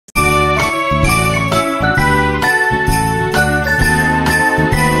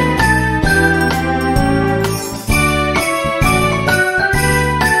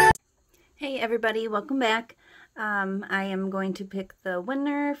everybody, welcome back. I am going to pick the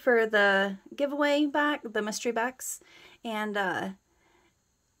winner for the giveaway box, the mystery box, and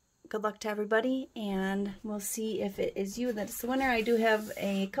good luck to everybody, and we'll see if it is you that's the winner. I do have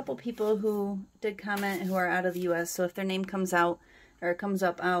a couple people who did comment who are out of the US, so if their name comes out or comes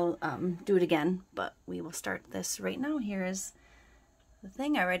up, I'll do it again, but we will start this right now. Here is the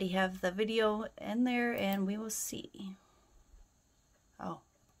thing. I already have the video in there, and we will see. Oh,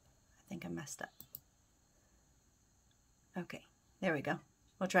 I think I messed up. Okay, there we go.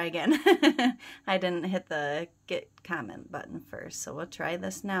 We'll try again. I didn't hit the get comment button first, so we'll try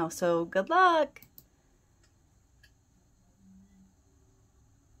this now. So good luck.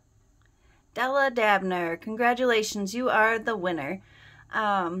 Della Dabner, congratulations, you are the winner.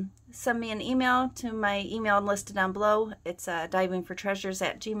 Send me an email to my email listed down below. It's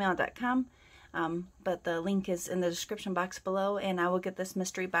divingfortreasures@gmail.com. But the link is in the description box below, and I will get this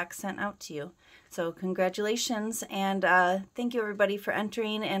mystery box sent out to you. So congratulations, and thank you everybody for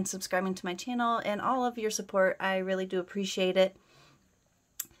entering and subscribing to my channel and all of your support. I really do appreciate it.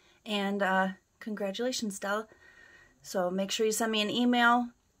 And congratulations, Stella. So make sure you send me an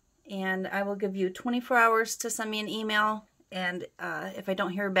email, and I will give you 24 hours to send me an email, and if I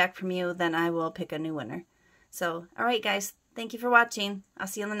don't hear back from you, then I will pick a new winner. So, alright guys, thank you for watching. I'll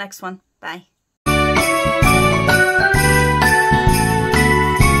see you on the next one. Bye.